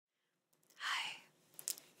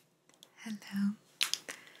Hello.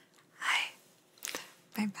 Hi.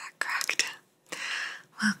 My back cracked.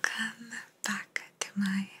 Welcome back to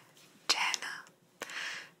my channel.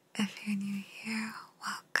 If you're new here,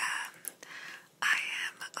 welcome. I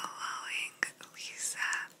am lullowing Lisa,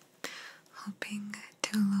 hoping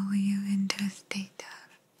to lull you into a state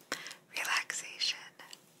of relaxation,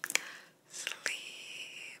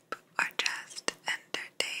 sleep, or just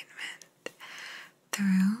entertainment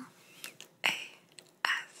through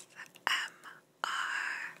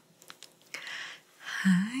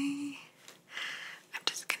Hi. I'm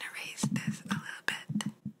just gonna raise this a little bit,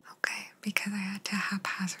 okay? Because I had to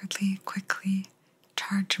haphazardly, quickly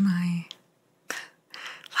charge my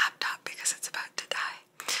laptop because it's about to die.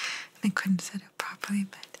 And I couldn't set it properly,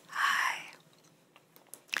 but hi.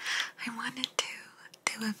 I wanted to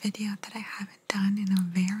do a video that I haven't done in a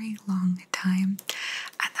very long time,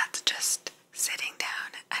 and that's just sitting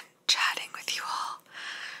down and chatting with you all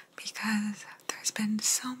because there's been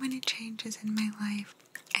so many changes in my life,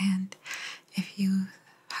 and if you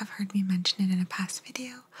have heard me mention it in a past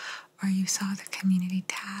video or you saw the community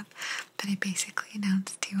tab, that I basically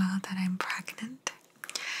announced to you all that I'm pregnant.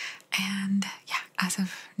 And yeah, as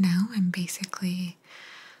of now, I'm basically,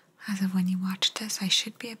 as of when you watch this, I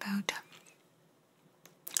should be about,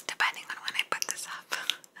 depending on when I put this up,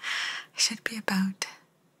 I should be about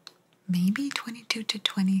maybe 22 to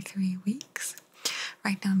 23 weeks.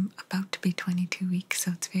 Right now I'm about to be 22 weeks,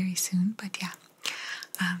 so it's very soon, but yeah,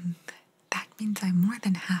 that means I'm more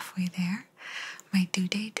than halfway there. My due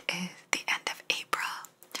date is the end of April,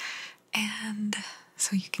 and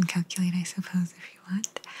so you can calculate, I suppose, if you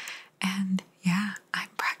want. And yeah, I'm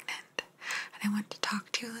pregnant, and I want to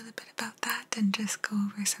talk to you a little bit about that and just go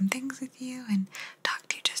over some things with you and talk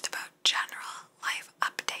to you just about general life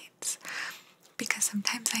updates, because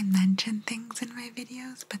sometimes I mention things in my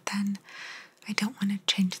videos, but then I don't want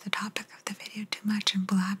to change the topic of the video too much and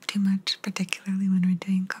blab too much, particularly when we're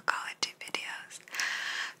doing cocology videos.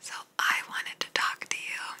 So I wanted to talk to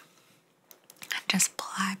you and just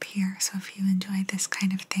blab here. So if you enjoy this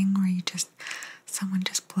kind of thing where someone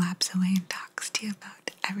just blabs away and talks to you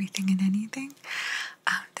about everything and anything,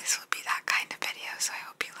 this will be that kind of video, so I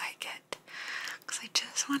hope you like it. Because I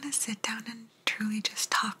just want to sit down and truly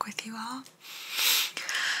just talk with you all.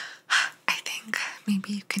 I think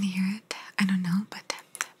maybe you can hear it. I don't know, but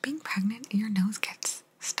being pregnant, your nose gets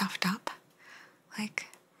stuffed up. Like,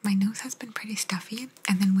 my nose has been pretty stuffy,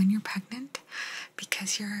 and then when you're pregnant,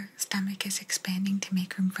 because your stomach is expanding to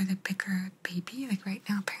make room for the bigger baby, like right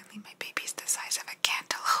now, apparently my baby's the size of a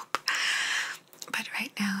cantaloupe. But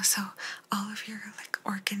right now, so all of your like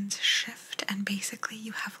organs shift, and basically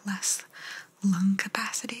you have less lung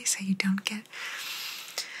capacity, so you don't get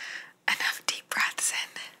enough deep breaths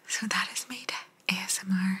in. So that has made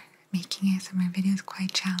making ASMR videos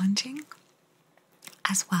quite challenging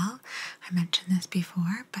as well. I mentioned this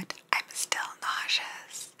before, but I'm still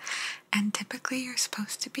nauseous. And typically you're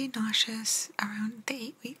supposed to be nauseous around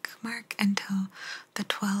the 8-week mark until the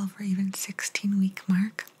 12 or even 16-week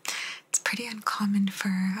mark. It's pretty uncommon for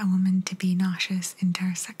a woman to be nauseous into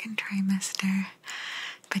her second trimester,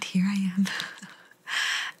 but here I am.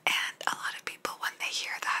 And a lot of people, when they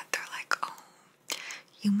hear that, they're like, oh,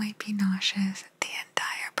 you might be nauseous the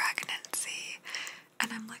entire pregnancy.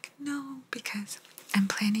 And I'm like, no, because I'm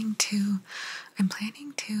planning to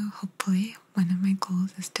hopefully, one of my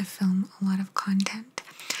goals is to film a lot of content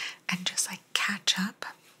and just like catch up.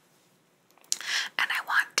 And I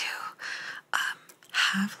want to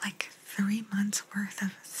have like 3 months worth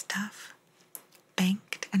of stuff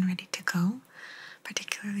banked and ready to go,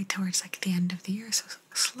 particularly towards like the end of the year. So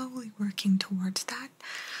slowly working towards that,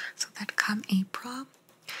 so that come April,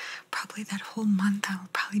 probably that whole month I'll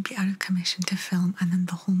probably be out of commission to film, and then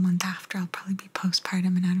the whole month after I'll probably be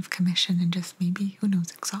postpartum and out of commission and just maybe, who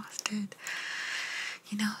knows, exhausted.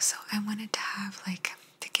 You know, so I wanted to have like,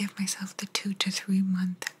 to give myself the 2 to 3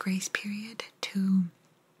 month grace period to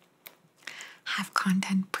have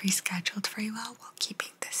content pre-scheduled very well while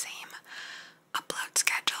keeping the same upload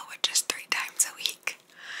schedule, which is 3 times a week.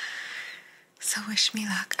 So wish me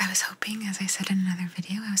luck. I was hoping, as I said in another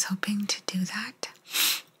video, I was hoping to do that.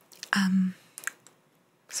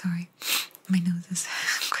 Sorry, my nose is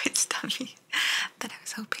quite stuffy. That I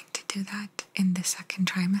was hoping to do that in the second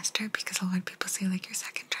trimester, because a lot of people say like, your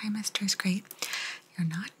second trimester is great. You're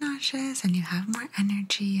not nauseous and you have more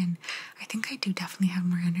energy, and I think I do definitely have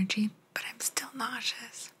more energy, but I'm still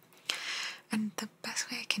nauseous. And the best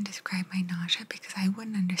way I can describe my nausea, because I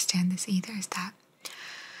wouldn't understand this either, is that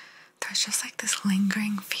there's just like this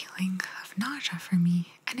lingering feeling of nausea for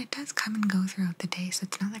me, and it does come and go throughout the day, so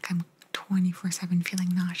it's not like I'm 24/7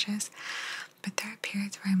 feeling nauseous, but there are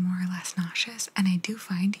periods where I'm more or less nauseous, and I do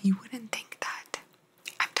find you wouldn't think that.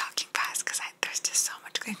 I'm talking fast because there's just so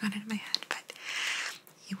much going on in my head, but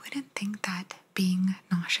you wouldn't think that being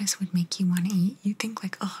nauseous would make you want to eat. You think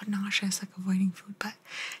like, oh, nauseous, like avoiding food, but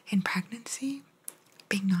in pregnancy,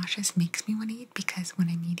 being nauseous makes me want to eat because when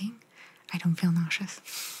I'm eating, I don't feel nauseous.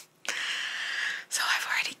 So I've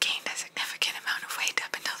already gained a significant amount of weight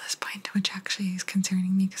up until this point, which actually is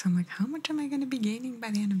concerning me because I'm like, how much am I going to be gaining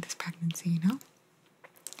by the end of this pregnancy, you know?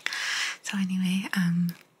 So anyway,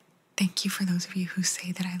 thank you for those of you who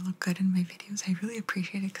say that I look good in my videos. I really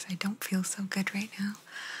appreciate it because I don't feel so good right now.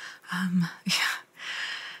 Yeah,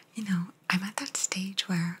 you know, I'm at that stage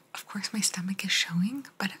where, of course, my stomach is showing,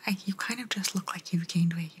 but you kind of just look like you've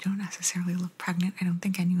gained weight. You don't necessarily look pregnant. I don't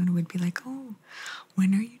think anyone would be like, oh,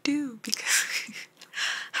 when are you due? Because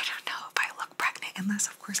I don't know if I look pregnant, unless,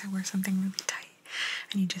 of course, I wear something really tight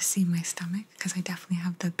and you just see my stomach, because I definitely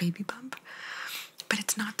have the baby bump. But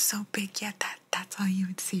it's not so big yet that that's all you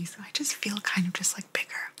would see. So I just feel kind of just like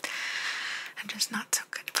bigger. I'm just not so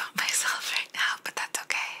good about myself right now, but that's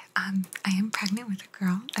okay. I am pregnant with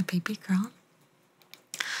a baby girl.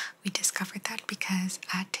 We discovered that because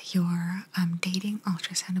at your dating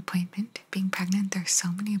ultrasound appointment, being pregnant, there's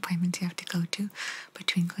so many appointments you have to go to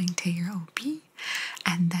between going to your OB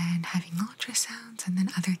and then having ultrasounds and then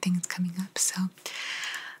other things coming up. So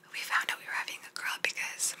we found out we were having a girl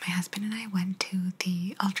because my husband and I went to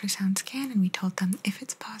the ultrasound scan and we told them if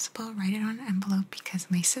it's possible, write it on an envelope,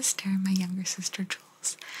 because my younger sister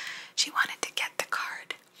Jules, she wanted to get the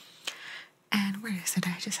card. And where is it?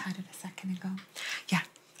 I just had it a second ago. Yeah,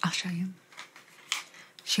 I'll show you.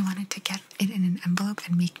 She wanted to get it in an envelope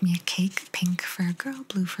and make me a cake, pink for a girl,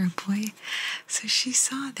 blue for a boy. So she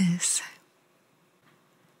saw this.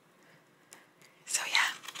 So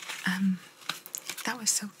yeah, that was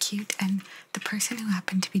so cute. And the person who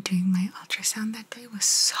happened to be doing my ultrasound that day was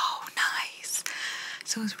so nice.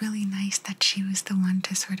 So it was really nice that she was the one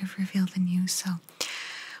to sort of reveal the news.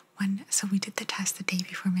 So we did the test the day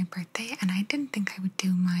before my birthday, and I didn't think I would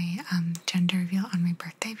do my gender reveal on my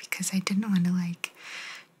birthday because I didn't want to like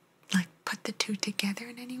put the two together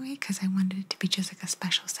in any way, because I wanted it to be just like a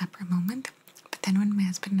special separate moment. But then when my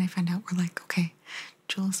husband and I found out, we're like, okay,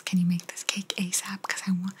 Jules, can you make this cake ASAP? Because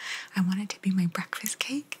I want it to be my breakfast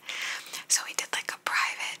cake. So we did like a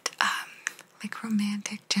private, like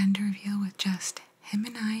romantic gender reveal with just him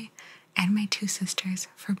and I and my two sisters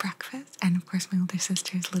for breakfast, and of course my older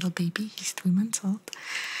sister's little baby, he's 3 months old.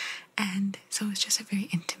 And so it was just a very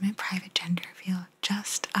intimate private gender reveal,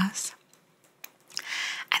 just us.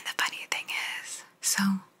 And the funny thing is, so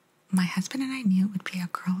my husband and I knew it would be a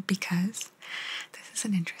girl because this is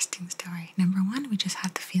an interesting story. Number one, we just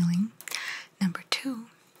had the feeling. Number two,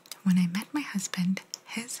 when I met my husband,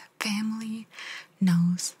 his family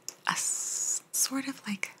knows a sort of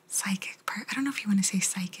like psychic part. I don't know if you want to say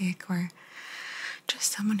psychic or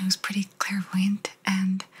just someone who's pretty clairvoyant,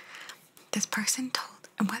 and this person told,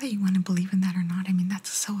 and whether you want to believe in that or not, I mean, that's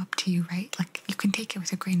so up to you, right? Like, you can take it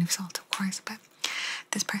with a grain of salt, of course, but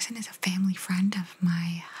this person is a family friend of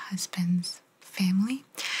my husband's family,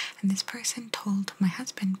 and this person told my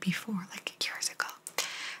husband before, like years ago,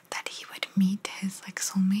 that he would meet his like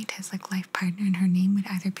soulmate, his like life partner, and her name would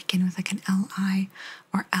either begin with like an L-I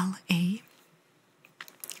or L-A,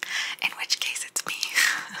 in which case it's me.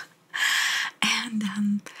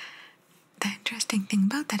 And the interesting thing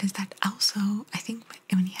about that is that also, I think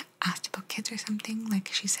when he asked about kids or something, like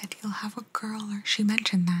she said he'll have a girl, or she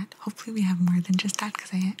mentioned that. Hopefully we have more than just that,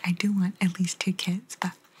 because I do want at least 2 kids,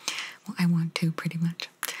 but, well, I want 2 pretty much.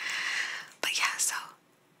 But yeah, so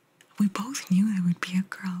we both knew it would be a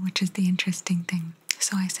girl, which is the interesting thing.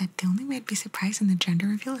 So I said the only way I'd be surprised in the gender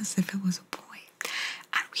reveal is if it was a boy.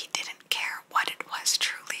 And we didn't care what it was,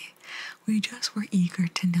 truly. We just were eager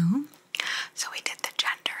to know. So we did the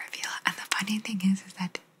gender reveal. And the funny thing is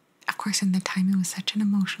that, of course, in the time, it was such an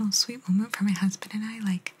emotional, sweet moment for my husband and I.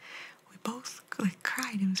 Like, we both like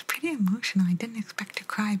cried. It was pretty emotional. I didn't expect to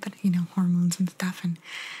cry, but, you know, hormones and stuff. And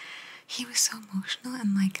he was so emotional.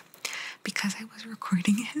 And like, because I was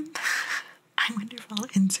recording him, I wonder if I'll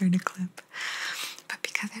insert a clip. But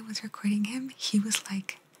because I was recording him, he was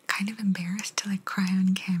like kind of embarrassed to like cry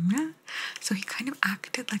on camera. So he kind of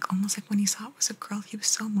acted like almost like when he saw it was a girl, he was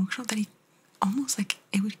so emotional that he almost like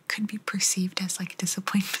could be perceived as like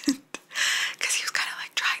disappointment. Because he was kind of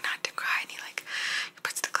like trying not to cry, and he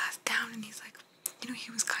puts the glass down, and he's like, you know,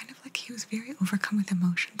 he was kind of like, he was very overcome with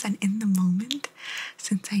emotions. And in the moment,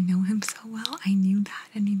 since I know him so well, I knew that,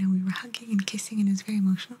 and you know, we were hugging and kissing, and it was very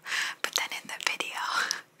emotional. But then in the video,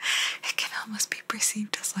 it can almost be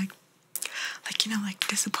perceived as like like, you know, like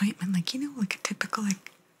disappointment, like, you know, like a typical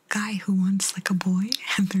like guy who wants like a boy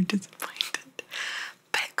and they're disappointed.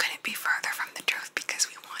 But it couldn't be further from the truth because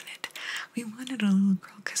we wanted a little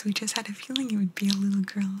girl because we just had a feeling it would be a little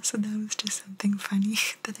girl. So that was just something funny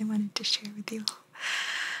that I wanted to share with you all.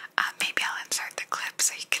 Maybe I'll insert the clip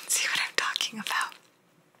so you can see what I'm talking about.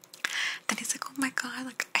 Then he's like, oh my god,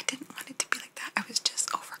 like I didn't want it to be like that. I was just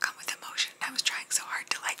overcome with emotion. I was trying so hard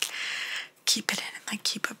to like keep it in and like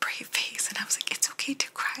keep a brave face. And I was like, it's okay to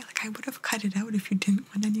cry. Like I would have cut it out if you didn't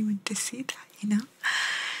want anyone to see that, you know?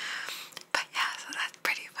 But yeah, so that's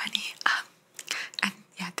pretty funny. And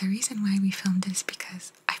yeah, the reason why we filmed it is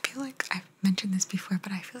because I feel like I've mentioned this before,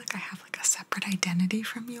 but I feel like I have like a separate identity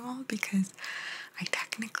from you all because I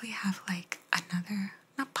technically have like another,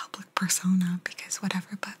 not public persona because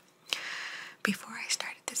whatever, but before I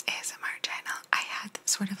started this ASMR channel, I had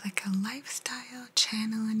sort of like a lifestyle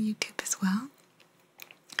channel on YouTube as well,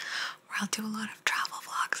 where I'll do a lot of travel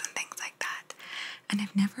vlogs and things like that. And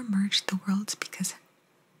I've never merged the worlds because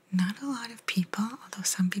not a lot of people, although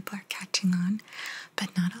some people are catching on,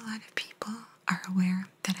 but not a lot of people are aware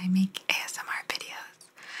that I make ASMR videos.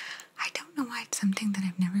 I don't know why it's something that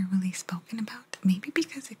I've never really spoken about. Maybe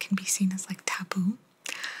because it can be seen as like taboo,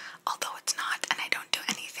 although it's not, and I don't do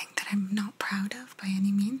anything that I'm not proud of by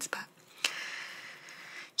any means, but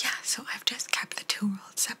yeah, so I've just kept the two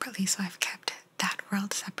worlds separately. So I've kept that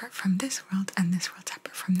world separate from this world and this world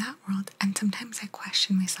separate from that world. And sometimes I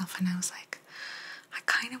question myself and I was like, I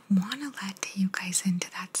kind of want to let you guys into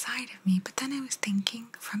that side of me. But then I was thinking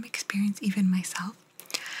from experience, even myself,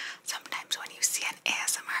 sometimes when you see an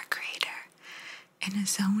ASMR creator in a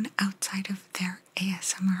zone outside of their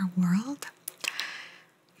ASMR world,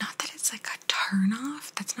 not that it's like a turn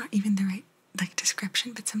off, that's not even the right like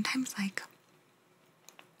description, but sometimes like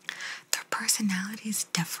their personality is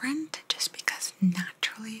different just because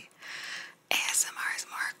naturally ASMR is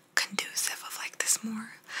more conducive of like this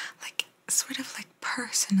more like sort of like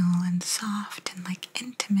personal and soft and like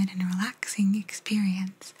intimate and relaxing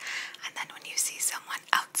experience. And then when you see someone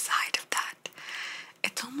outside of that,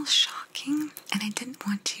 it's almost shocking, and I didn't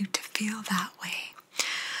want you to feel that way.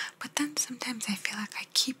 But then sometimes I feel like I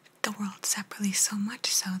keep the world separately so much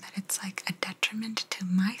so that it's like a detriment to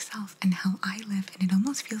myself and how I live, and it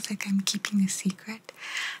almost feels like I'm keeping a secret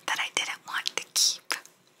that I didn't want to keep.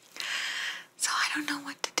 So I don't know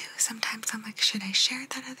what to do. Sometimes I'm like, should I share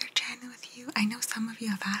that other channel with you? I know some of you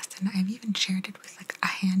have asked, and I've even shared it with like a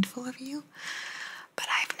handful of you, but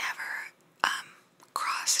I've never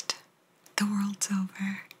crossed the worlds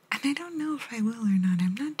over, and I don't know if I will or not.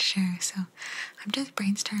 I'm not sure, so I'm just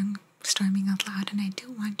brainstorming out loud, and I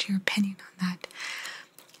do want your opinion on that.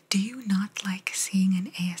 Do you not like seeing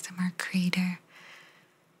an ASMR creator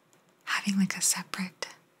having like a separate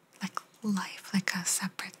like life, like a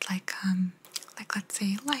separate like let's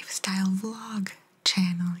say lifestyle vlog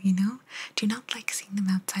channel, you know? Do you not like seeing them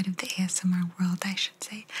outside of the ASMR world, I should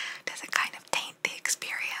say? Does it kind of taint the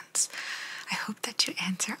experience? I hope that you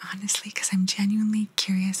answer honestly, because I'm genuinely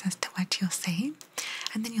curious as to what you'll say,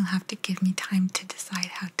 and then you'll have to give me time to decide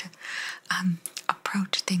how to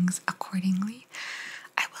approach things accordingly.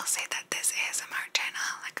 I will say that this ASMR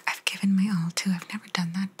channel, like I've given my all to. I've never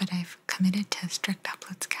done that, but I've committed to a strict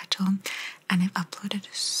upload schedule, and I've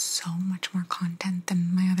uploaded so much more content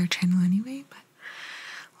than my other channel anyway, but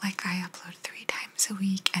like I upload 3 times a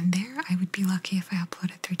week, and there I would be lucky if I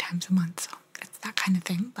uploaded 3 times a month, so it's that kind of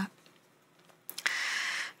thing. But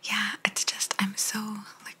yeah, it's just I'm so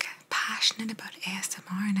like passionate about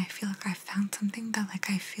ASMR, and I feel like I found something that like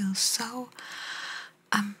I feel so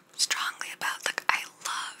strongly about. Like I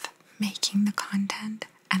love making the content,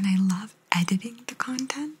 and I love editing the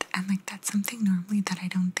content, and like that's something normally that I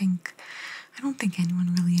don't think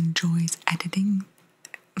anyone really enjoys editing.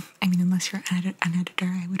 I mean, unless you're an editor,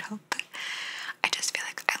 I would hope, but I just feel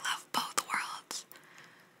like I love both worlds,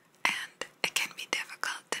 and it can be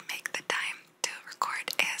difficult to make the time to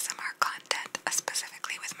record ASMR content,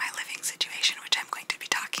 specifically with my living situation, which I'm going to be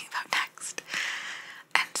talking about next.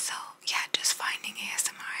 And so, yeah, just finding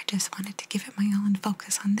ASMR, I just wanted to give it my all and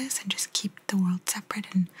focus on this and just keep the world separate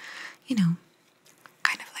and, you know,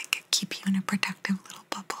 kind of like keep you in a protective little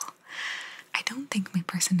bubble. I don't think my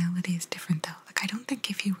personality is different though. Like I don't think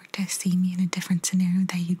if you were to see me in a different scenario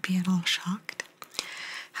that you'd be at all shocked.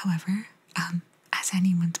 However, as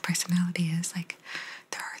anyone's personality is, like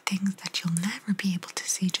there are things that you'll never be able to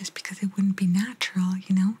see just because it wouldn't be natural,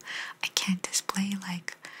 you know? I can't display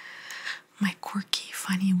like my quirky,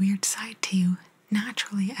 funny, weird side to you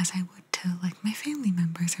naturally as I would to like my family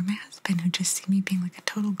members or my husband who just see me being like a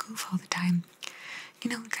total goof all the time. You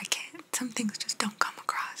know, like I can't, some things just don't come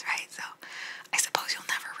across, right? So I suppose you'll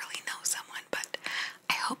never really know someone, but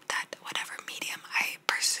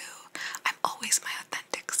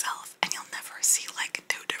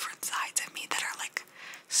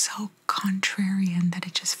contrarian that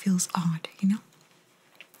it just feels odd, you know?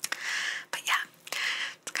 But yeah,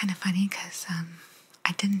 it's kind of funny because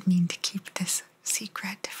I didn't mean to keep this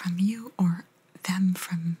secret from you or them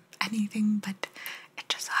from anything, but it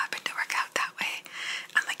just so happened to work out that way.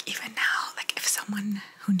 And like even now, like if someone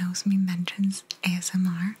who knows me mentions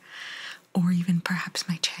ASMR or even perhaps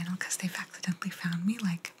my channel because they've accidentally found me,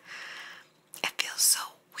 like it feels so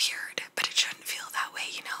weird, but it shouldn't feel that way,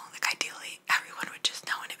 you know? Like ideally everyone would just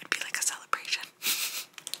know and it would be like a celebration.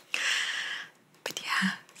 But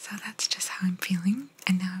yeah, so that's just how I'm feeling.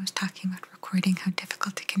 And now I was talking about recording, how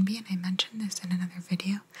difficult it can be, and I mentioned this in another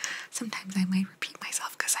video. Sometimes I might repeat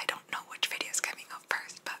myself because I don't know which video is coming up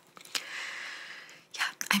first, but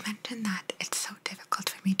yeah, I mentioned that it's so difficult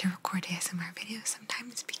for me to record ASMR videos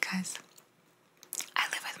sometimes because I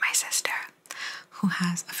live with my sister who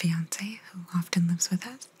has a fiance who often lives with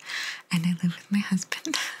us, and I live with my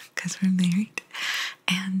husband because we're married,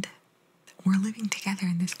 and we're living together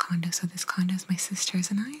in this condo. So this condo is my sister's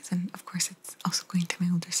and I's, and of course it's also going to my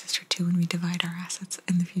older sister too when we divide our assets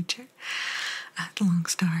in the future. It's a long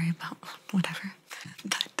story about whatever.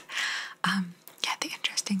 But yeah, the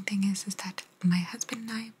interesting thing is that my husband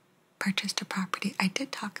and I purchased a property. I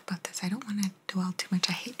did talk about this. I don't want to dwell too much.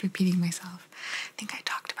 I hate repeating myself. I think I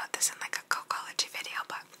talked about this in like a co-college video,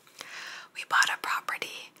 but we bought a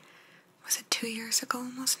property, was it 2 years ago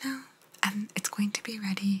almost now? And it's going to be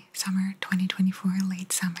ready summer 2024,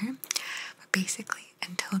 late summer. But basically,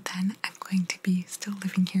 until then, I'm going to be still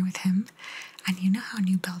living here with him. And you know how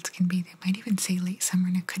new builds can be. They might even say late summer,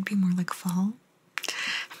 and it could be more like fall.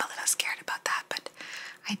 I'm a little scared about that, but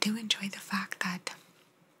I do enjoy the fact that,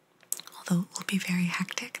 although it will be very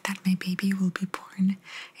hectic, that my baby will be born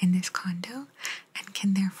in this condo and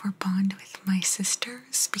can therefore bond with my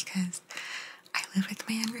sisters because I live with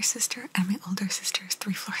my younger sister and my older sister is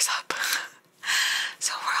 3 floors up.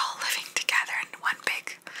 So we're all living together in one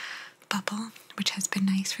big bubble, which has been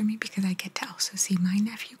nice for me because I get to also see my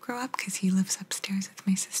nephew grow up because he lives upstairs with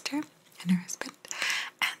my sister and her husband.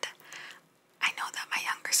 And I know that my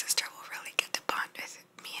younger sister will really get to bond with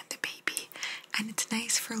me and the baby. And it's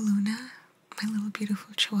nice for Luna, my little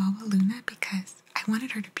beautiful Chihuahua Luna, because I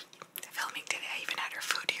wanted her to be filming today. I even had her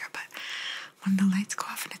food here, but when the lights go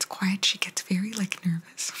off and it's quiet, she gets very, like,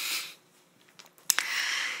 nervous.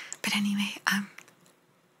 But anyway, on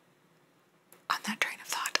that train of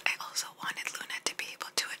thought, I also wanted Luna to be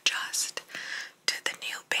able to adjust to the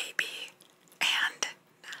new baby and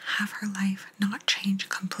have her life not change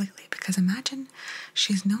completely. Because imagine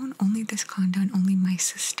she's known only this condo and only my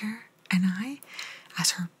sister and I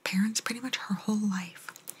as her parents pretty much her whole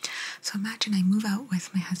life. So imagine I move out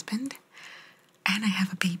with my husband and I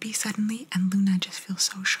have a baby suddenly, and Luna just feels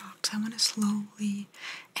so shocked. So I want to slowly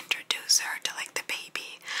introduce her to like the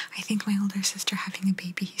baby. I think my older sister having a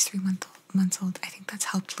baby, he's 3 months old, I think that's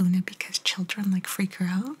helped Luna because children like freak her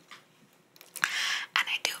out. And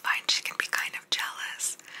I do find she can be kind of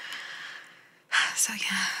jealous. So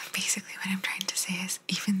yeah, basically what I'm trying to say is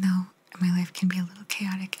even though my life can be a little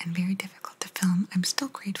chaotic and very difficult to film, I'm still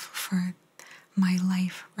grateful for my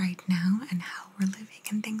life right now and how we're living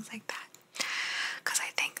and things like that. Because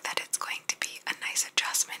I think that it's going to be a nice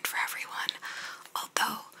adjustment for everyone.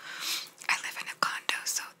 Although I live in a condo,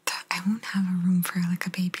 so I won't have a room for like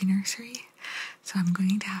a baby nursery. So I'm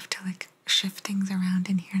going to have to like shift things around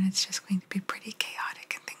in here, and it's just going to be pretty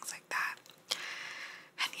chaotic and things like that.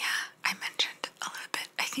 And yeah, I mentioned a little bit,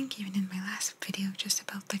 I think even in my last video, just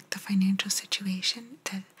about like the financial situation.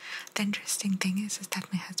 The interesting thing is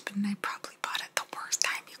that my husband and I probably bought at the worst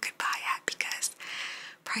time you could buy at because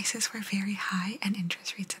prices were very high and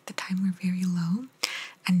interest rates at the time were very low.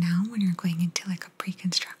 And now when you're going into like a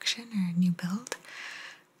pre-construction or a new build,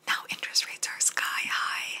 now interest rates are sky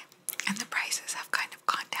high and the prices have kind of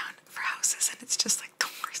gone down for houses, and it's just like the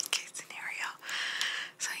worst case scenario.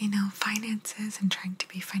 So, you know, finances and trying to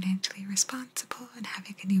be financially responsible and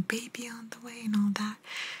having a new baby on the way and all that,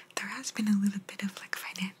 there has been a little bit of like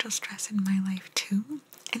financial stress in my life too,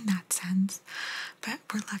 in that sense. But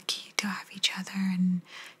we're lucky to have each other, and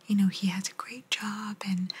you know, he has a great job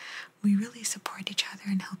and we really support each other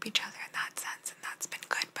and help each other in that sense, and that's been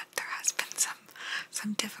good. But there has been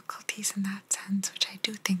some difficulties in that sense, which I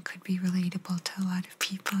do think could be relatable to a lot of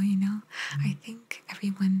people, you know. I think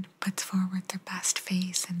everyone puts forward their best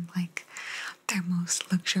face and like their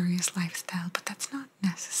most luxurious lifestyle, but that's not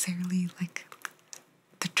necessarily like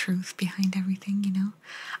the truth behind everything, you know.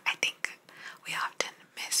 I think we often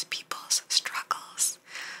miss people's struggles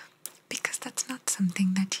because that's not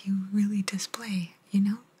something that you really display, you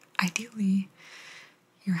know. Ideally,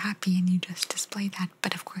 you're happy and you just display that,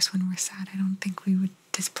 but of course when we're sad, I don't think we would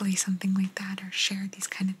display something like that or share these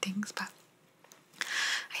kind of things. But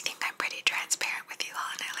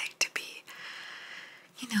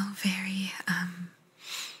very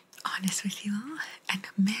honest with you all. And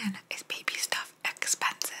man, is baby stuff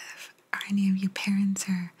expensive. Are any of you parents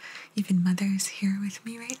or even mothers here with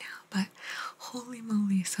me right now? But holy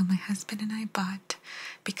moly, so my husband and I bought,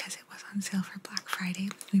 because it was on sale for Black Friday,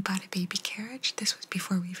 we bought a baby carriage. This was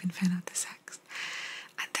before we even found out the sex.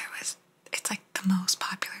 And it's like the most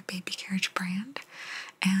popular baby carriage brand.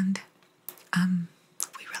 And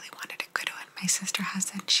we really wanted a good one. My sister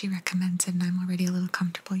has it, she recommends it, and I'm already a little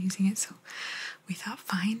comfortable using it, so we thought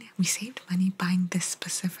fine. We saved money buying this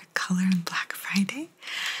specific color on Black Friday,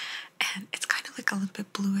 and it's kind of like a little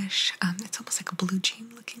bit bluish. It's almost like a blue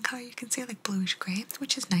jean looking color, you can say, like bluish gray,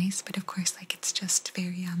 which is nice, but of course, like, it's just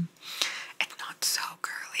very it's not so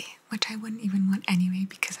girly, which I wouldn't even want anyway,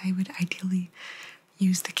 because I would ideally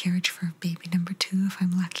use the carriage for baby number 2 if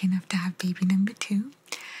I'm lucky enough to have baby number 2.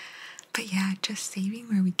 But yeah, just saving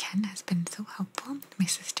where we can has been so helpful. My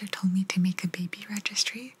sister told me to make a baby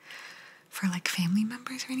registry for like family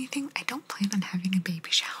members or anything. I don't plan on having a baby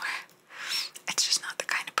shower. It's just not the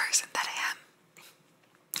kind of person that I am.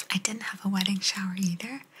 I didn't have a wedding shower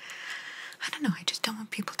either. I don't know, I just don't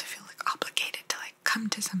want people to feel like obligated to like come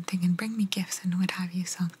to something and bring me gifts and what have you.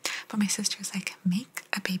 So, but my sister's like, make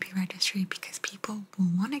a baby registry because people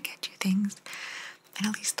will want to get you things, and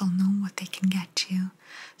at least they'll know what they can get you.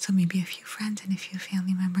 So maybe a few friends and a few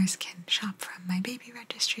family members can shop from my baby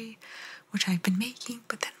registry, which I've been making,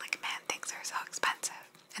 but then like, man, things are so expensive.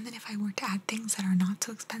 And then if I were to add things that are not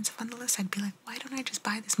so expensive on the list, I'd be like, why don't I just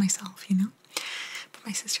buy this myself, But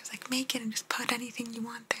my sister's like, make it and just put anything you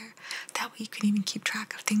want there. That way you can even keep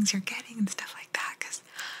track of things you're getting and stuff like that. Because,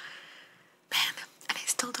 man, and I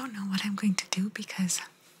still don't know what I'm going to do, because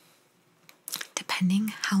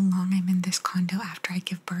depending how long I'm in this condo after I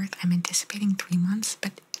give birth, I'm anticipating 3 months,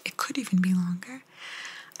 but it could even be longer.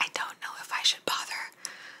 I don't know if I should bother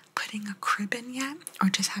putting a crib in yet, or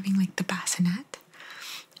just having like the bassinet.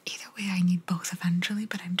 Either way, I need both eventually,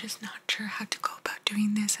 but I'm just not sure how to go about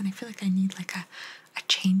doing this, and I feel like I need like a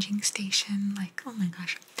changing station. Like, oh my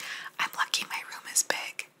gosh, I'm lucky my room is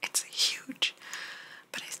big. It's huge,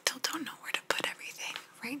 but I still don't know where to put everything.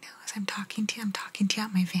 Right now, as I'm talking to you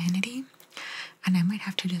at my vanity, and I might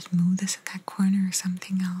have to just move this in that corner or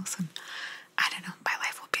something else, and I don't know, my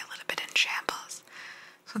life will be a little bit in shambles.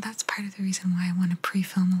 So that's part of the reason why I want to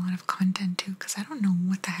pre-film a lot of content too, because I don't know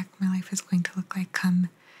what the heck my life is going to look like come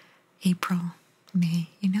April, May,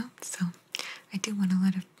 So I do want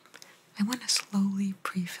I want to slowly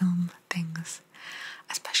pre-film things,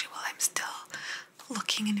 especially while I'm still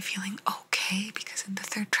looking and feeling okay, because in the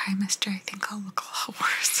 3rd trimester, I think I'll look a lot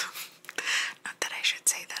worse. Not that I should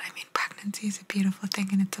say that. I mean, pregnancy is a beautiful thing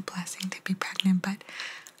and it's a blessing to be pregnant, but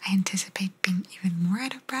I anticipate being even more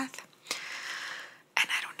out of breath. And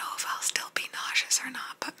I don't know if I'll still be nauseous or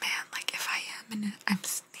not, but man, like, if I am and I'm,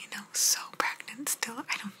 so pregnant still,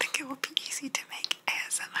 I don't think it will be easy to make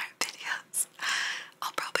ASMR videos.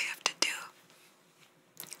 I'll probably have to do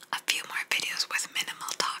a few more videos with minimal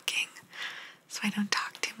talking, so I don't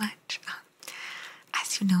talk too much.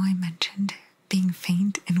 As you know, I mentioned being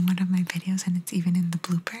faint in one of my videos, and it's even in the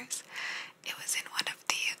bloopers. It was in one of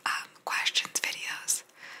the questions videos,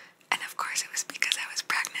 and of course it was because I was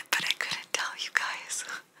pregnant, but I couldn't tell you guys.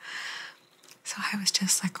 So I was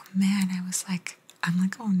just like, oh man, I'm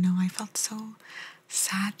like, oh no, I felt so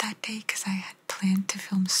sad that day because I had planned to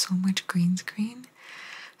film so much green screen.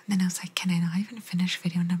 And then I was like, can I not even finish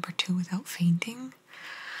video number 2 without fainting?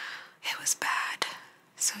 It was bad.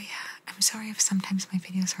 So yeah, I'm sorry if sometimes my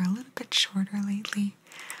videos are a little bit shorter lately.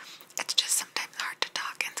 It's just sometimes hard to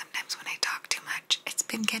talk, and sometimes when I talk too much, it's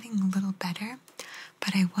been getting a little better.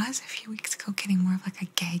 But I was a few weeks ago getting more of like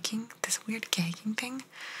this weird gagging thing.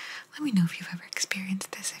 Let me know if you've ever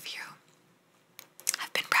experienced this, if you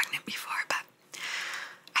have been pregnant before, but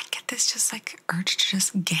I get this just like urge to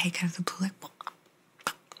just gag out of the blue,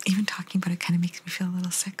 like, even talking about it kind of makes me feel a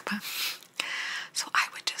little sick, but so I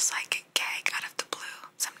would just like gag out of the blue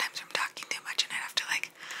sometimes from talking too much, and I'd have to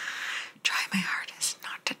like try my hardest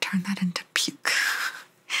not to turn that into puke.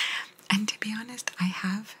 And to be honest, I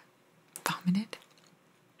have vomited,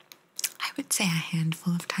 I would say, a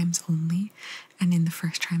handful of times only, and in the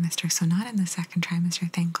 1st trimester, so not in the 2nd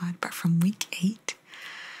trimester, thank God, but from week 8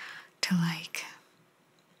 to like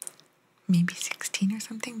maybe 16 or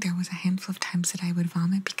something, there was a handful of times that I would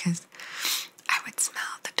vomit because I would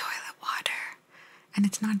smell the toilet water. And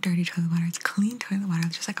it's not dirty toilet water, it's clean toilet water.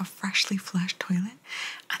 It's just like a freshly flushed toilet.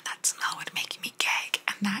 And that smell would make me gag.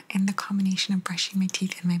 And that, in the combination of brushing my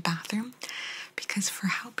teeth in my bathroom, because for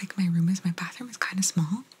how big my room is, my bathroom is kind of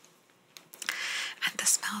small. And the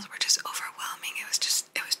smells were just overwhelming. It was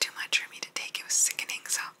too much for me to take. It was sickening.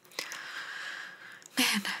 So,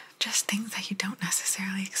 man, just things that you don't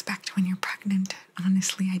necessarily expect when you're pregnant.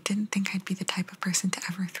 Honestly, I didn't think I'd be the type of person to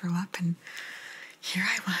ever throw up, and here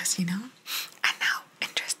I was, you know? And now,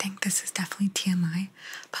 interesting, this is definitely TMI,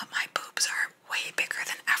 but my boobs are way bigger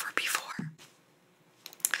than ever before.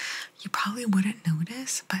 You probably wouldn't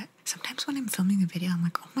notice, but sometimes when I'm filming a video, I'm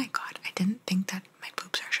like, oh my god, I didn't think that my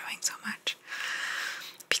boobs are showing so much.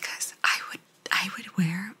 Because I would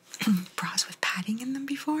wear bras with padding in them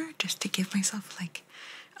before, just to give myself like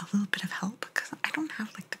a little bit of help, because I don't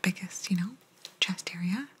have like the biggest, you know, chest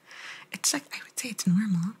area. It's like, I would say it's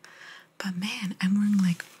normal, but man, I'm wearing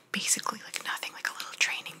like basically like nothing, like a little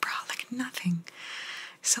training bra, like nothing.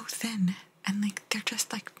 So thin, and like they're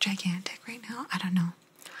just like gigantic right now. I don't know.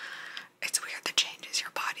 It's weird the changes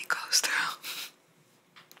your body goes through.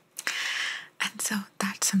 And so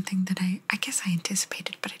that's something that I guess I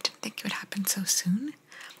anticipated, but I didn't think it would happen so soon.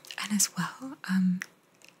 And as well,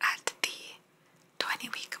 at the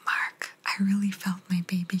 20-week mark, I really felt my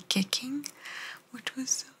baby kicking, which was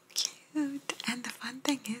so cute. And the fun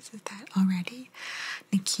thing is that already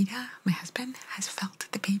Nikita, my husband, has felt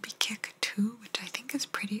the baby kick too, which I think is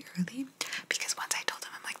pretty early, because once I told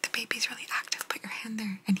him, I'm like, the baby's really active, put your hand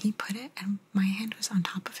there, and he put it, and my hand was on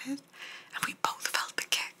top of his, and we both felt the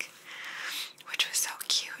kick, which was so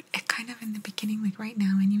cute. It kind of, in the beginning, like right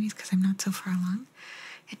now anyways, because I'm not so far along,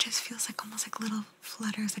 it just feels like almost like little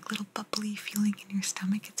flutters, like little bubbly feeling in your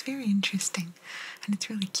stomach. It's very interesting, and it's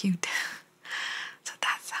really cute. So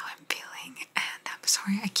that's how I'm feeling, and I'm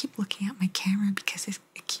sorry, I keep looking at my camera because it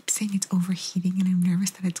keeps saying it's overheating, and I'm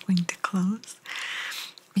nervous that it's going to close.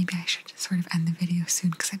 Maybe I should just sort of end the video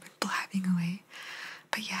soon because I've been blabbing away.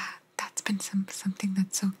 But yeah, that's been something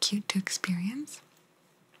that's so cute to experience.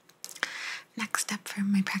 Next step for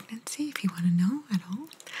my pregnancy, if you want to know at all,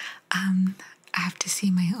 I have to see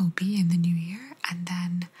my OB in the new year, and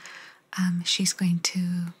then she's going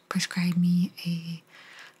to prescribe me a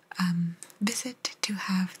visit to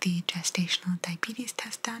have the gestational diabetes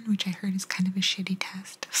test done, which I heard is kind of a shitty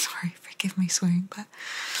test. Sorry, forgive my swearing, but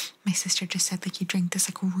my sister just said, like, you drink this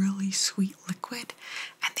like really sweet liquid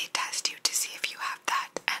and they test you to see if you have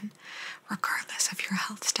that, and regardless of your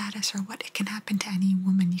health status or what, it can happen to any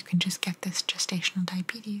woman. You can just get this gestational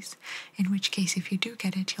diabetes, in which case if you do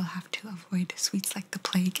get it, you'll have to avoid sweets like the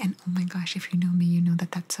plague, and oh my gosh, if you know me, you know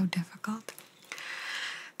that that's so difficult.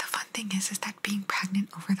 The fun thing is that being pregnant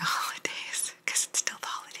over the holidays, because it's still the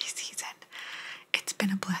holiday season, it's been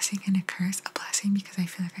a blessing and a curse. A blessing because I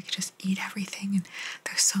feel like I could just eat everything and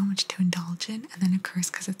there's so much to indulge in, and then a curse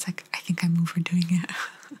because it's like I think I'm overdoing it.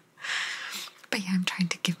 But yeah, I'm trying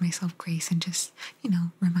to give myself grace and just, you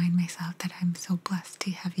know, remind myself that I'm so blessed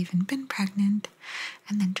to have even been pregnant,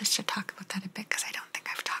 and then just to talk about that a bit, because I don't think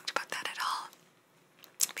I've talked about that at all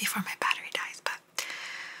before my battery dies. But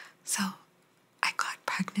so I got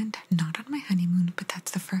pregnant, not on my honeymoon, but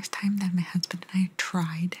that's the first time that my husband and I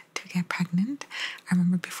tried to get pregnant. I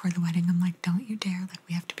remember before the wedding, I'm like, don't you dare, like,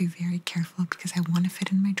 we have to be very careful because I want to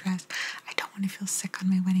fit in my dress. I don't want to feel sick on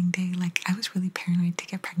my wedding day. Like, I was really paranoid to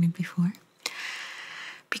get pregnant before,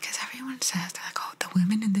 because everyone says, they're like, oh, the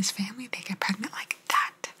women in this family, they get pregnant like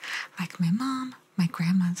that. Like my mom, my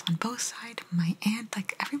grandma's on both sides, my aunt,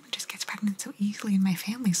 like everyone just gets pregnant so easily in my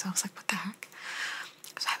family. So I was like, what the heck?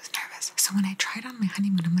 So I was nervous. So when I tried on my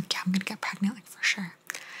honeymoon, I'm like, yeah, I'm gonna get pregnant, like, for sure.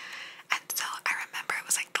 And so I remember it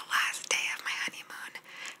was like the last day of my honeymoon,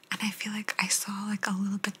 and I feel like I saw like a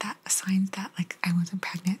little bit that signs that like I wasn't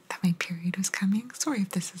pregnant, that my period was coming. Sorry if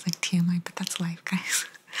this is like TMI, but that's life, guys.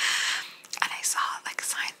 And I saw like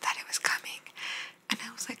signs that it was coming, and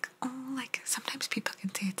I was like, oh, like sometimes people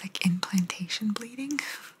can say it's like implantation bleeding,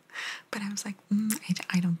 but I was like,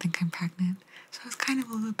 I don't think I'm pregnant. So I was kind of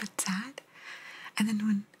a little bit sad. And then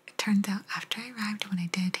when it turns out, after I arrived, when I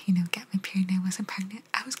did, you know, get my period and I wasn't pregnant,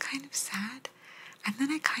 I was kind of sad. And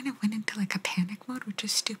then I kind of went into like a panic mode, which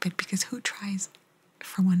is stupid, because who tries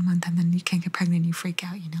for 1 month and then you can't get pregnant and you freak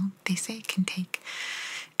out, you know? They say it can take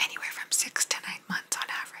anywhere from 6 to 9 months on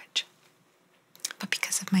average. But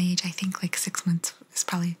because of my age, I think like 6 months is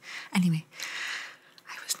probably... Anyway,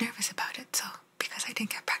 I was nervous about it. So because I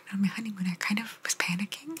didn't get pregnant on my honeymoon, I kind of was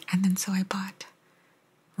panicking. And then so I bought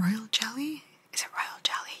royal jelly. Is it royal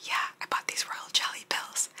jelly? Yeah, I bought these royal jelly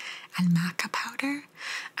pills and maca powder,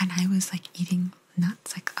 and I was like eating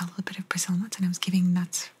nuts, like a little bit of Brazil nuts, and I was giving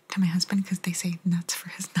nuts to my husband because they say nuts for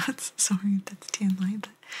his nuts. Sorry if that's TMI,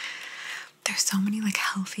 but there's so many like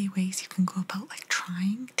healthy ways you can go about like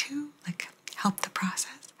trying to like help the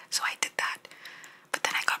process. So I did that, but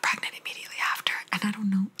then I got pregnant immediately after, and I don't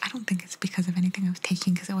know, I don't think it's because of anything I was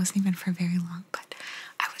taking, because it wasn't even for very long, but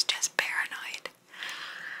I was just paranoid.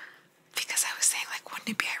 Because I was saying, like, wouldn't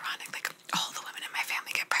it be ironic? Like, all the women in my family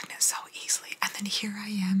here I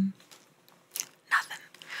am, nothing.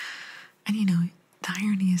 And you know, the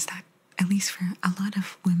irony is that, at least for a lot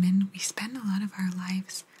of women, we spend a lot of our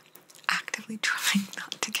lives actively trying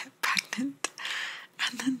not to get pregnant.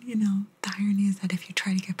 And then, you know, the irony is that if you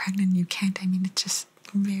try to get pregnant, you can't. I mean, it's just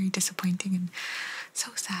very disappointing and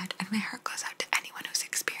so sad. And my heart goes out to anyone who's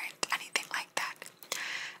experienced anything like that.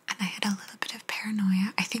 And I had a little bit of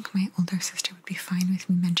paranoia. I think my older sister would be fine with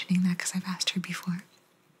me mentioning that because I've asked her before.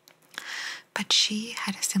 But she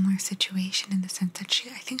had a similar situation in the sense that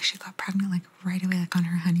I think she got pregnant like right away, like on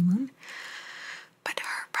her honeymoon. But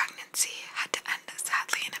her pregnancy had to end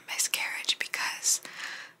sadly in a miscarriage because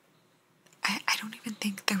I don't even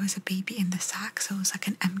think there was a baby in the sac, so it was like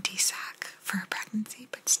an empty sac for her pregnancy,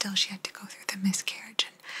 but still she had to go through the miscarriage,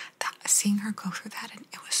 and seeing her go through that, and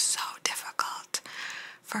it was so difficult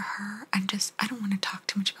for her. And just, I don't want to talk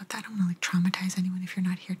too much about that. I don't want to like traumatize anyone if you're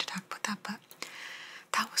not here to talk about that, but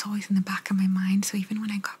that was always in the back of my mind. So even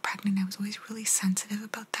when I got pregnant, I was always really sensitive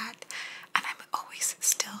about that. And I'm always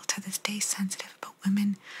still to this day sensitive about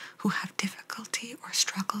women who have difficulty or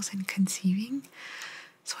struggles in conceiving.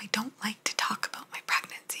 So I don't like to talk about my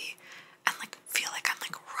pregnancy and like feel like I'm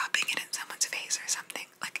like rubbing it in someone's face or something.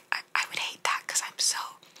 Like I would hate that because I'm so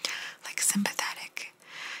like sympathetic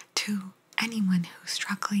to anyone who's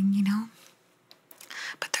struggling, you know.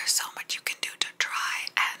 But there's so much you can do to try,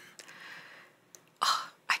 and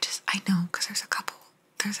I know, because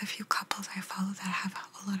there's a few couples I follow that have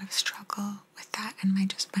a lot of struggle with that, and my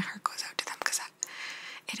heart goes out to them because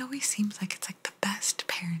it always seems like it's like the best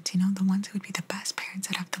parents, you know, the ones who would be the best parents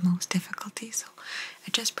that have the most difficulty. So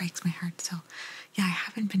it just breaks my heart. So yeah, I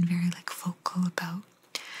haven't been very like vocal about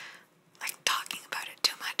like talking about it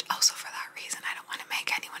too much. Also for that reason, I don't want to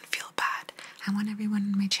make anyone feel bad. I want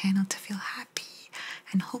everyone on my channel to feel happy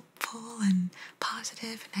and hopeful and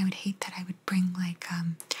positive, and I would hate that I would bring like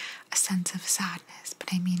a sense of sadness. But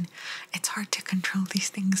I mean, it's hard to control these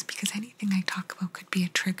things because anything I talk about could be a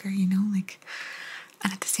trigger, you know, like,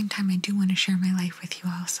 and at the same time I do want to share my life with you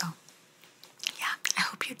all. So yeah, I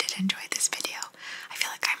hope you did enjoy this video. I feel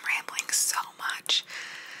like I'm rambling so much,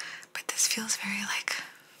 but this feels very like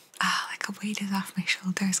a weight is off my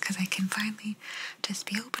shoulders because I can finally just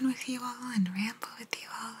be open with you all and ramble with you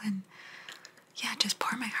all and yeah, just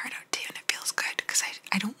pour my heart out to you, and it feels good because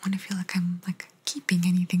I don't want to feel like I'm like keeping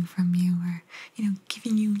anything from you or, you know,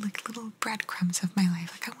 giving you like little breadcrumbs of my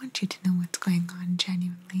life. Like I want you to know what's going on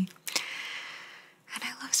genuinely. And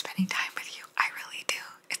I love spending time with you. I really do.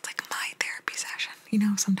 It's like my therapy session. You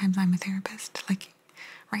know, sometimes I'm a therapist. Like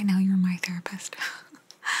right now you're my therapist.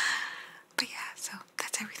 But yeah, so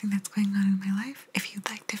that's everything that's going on in my life. If you'd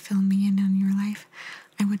like to fill me in on your life,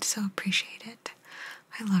 I would so appreciate it.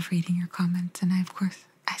 I love reading your comments, and I, of course,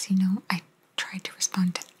 as you know, I try to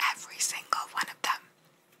respond to every single one of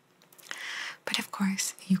them. But of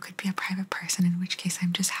course, you could be a private person, in which case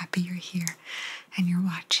I'm just happy you're here and you're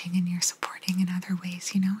watching and you're supporting in other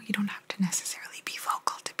ways, you know? You don't have to necessarily be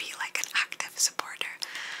vocal to be like an active supporter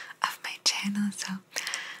of my channel, so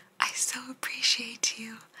I so appreciate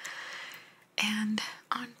you. And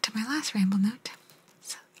on to my last ramble note.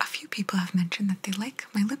 So a few people have mentioned that they like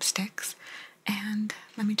my lipsticks, and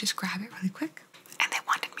let me just grab it really quick. And they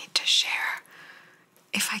wanted me to share,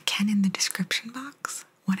 if I can, in the description box,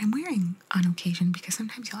 what I'm wearing on occasion, because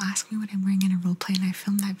sometimes you'll ask me what I'm wearing in a roleplay, and I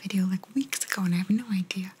filmed that video like weeks ago and I have no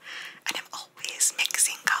idea. And I'm always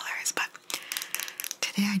mixing colors, but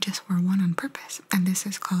today I just wore one on purpose, and this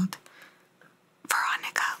is called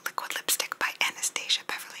Veronica Liquid Lipstick by Anastasia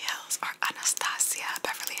Beverly Hills, or Anastasia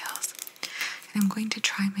Beverly Hills. And I'm going to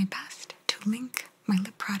try my best to link my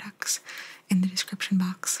lip products in the description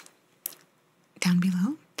box down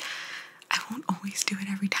below. I won't always do it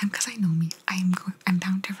every time because I know me. I'm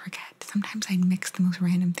bound to forget. Sometimes I mix the most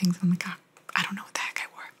random things. I'm like, I don't know what the heck I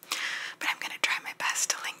wore. But I'm going to try my best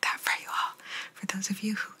to link that for you all. For those of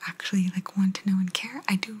you who actually like want to know and care,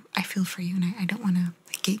 I feel for you, and I don't want to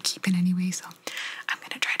like gatekeep in any way, so I'm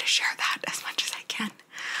going to try to share that as much as I can.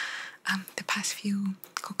 The past few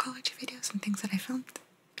Coachology videos and things that I filmed,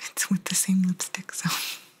 it's with the same lipstick, so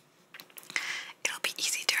it'll be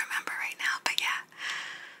easy to remember right now. But yeah,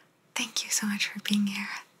 thank you so much for being here.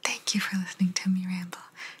 Thank you for listening to me ramble.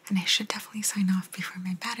 And I should definitely sign off before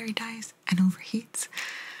my battery dies and overheats,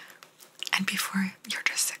 and before you're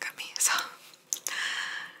just sick of me. So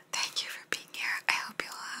thank you for being here. I hope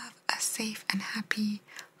you'll have a safe and happy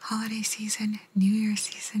holiday season, New Year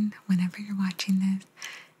season, whenever you're watching this.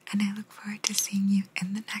 And I look forward to seeing you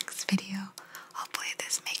in the next video. Hopefully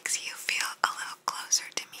this makes you feel a little closer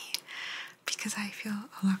to me, because I feel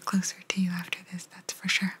a lot closer to you after this, that's for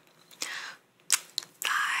sure.